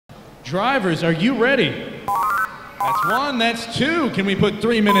Drivers, are you ready? That's one, that's two. Can we put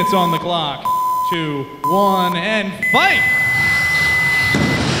 3 minutes on the clock? 2, 1, and fight!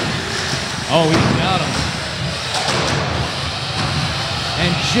 Oh, he got him.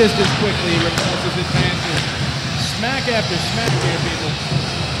 And just as quickly, he repulses his advances. Smack after smack here, people.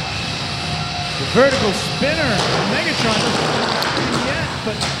 The vertical spinner. Megatron doesn't win yet,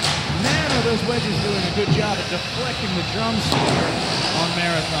 but man, are those wedges doing a good job at deflecting the drum spinner on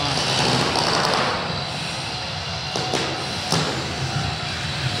Marathon.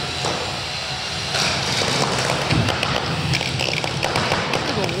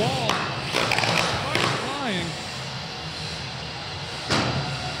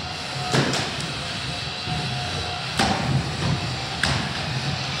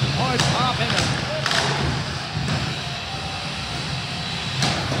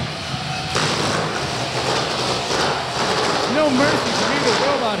 No mercy for me, the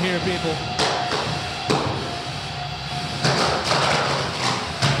robot here, people.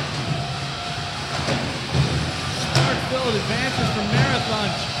 Smart-filled advances from Marathon,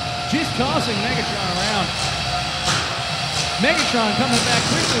 just tossing Megatron around. Megatron coming back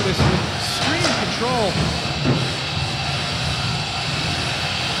quickly with extreme control.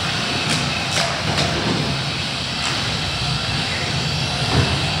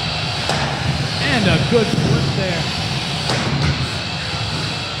 And a good flip there.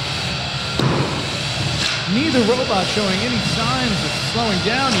 Neither robot showing any signs of slowing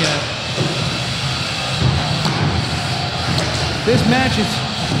down yet. This match is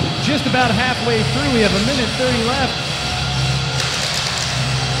just about halfway through. We have 1:30 left.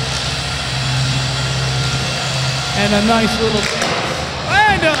 And a nice little,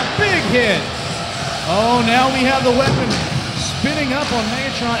 and a big hit. Oh, now we have the weapon spinning up on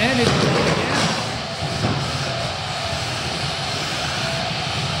Megatron, and it's again.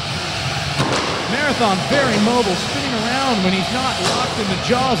 Marathon very mobile, spinning around when he's not locked in the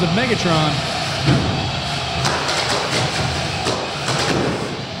jaws of Megatron.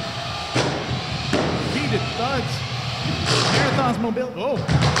 Repeated thuds. Marathon's mobility. Oh,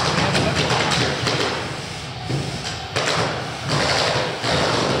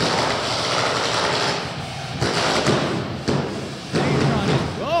 Megatron is,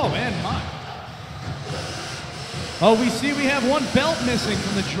 oh, and my. Oh, we see we have one belt missing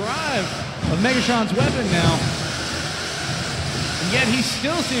from the drive of Megatron's weapon now. And yet he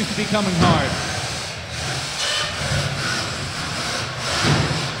still seems to be coming hard.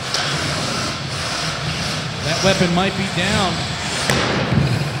 That weapon might be down.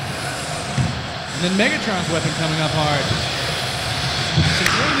 And then Megatron's weapon coming up hard.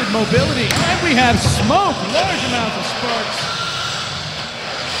 Degraded mobility. And we have smoke, large amounts of sparks.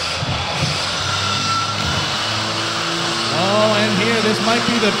 Oh, and here, this might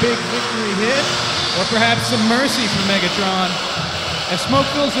be the big victory hit, or perhaps some mercy from Megatron. As smoke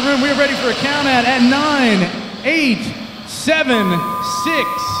fills the room, we're ready for a count out at 9, 8, 7, 6.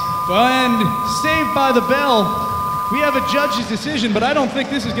 And saved by the bell. We have a judge's decision, but I don't think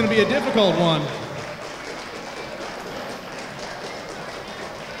this is going to be a difficult one.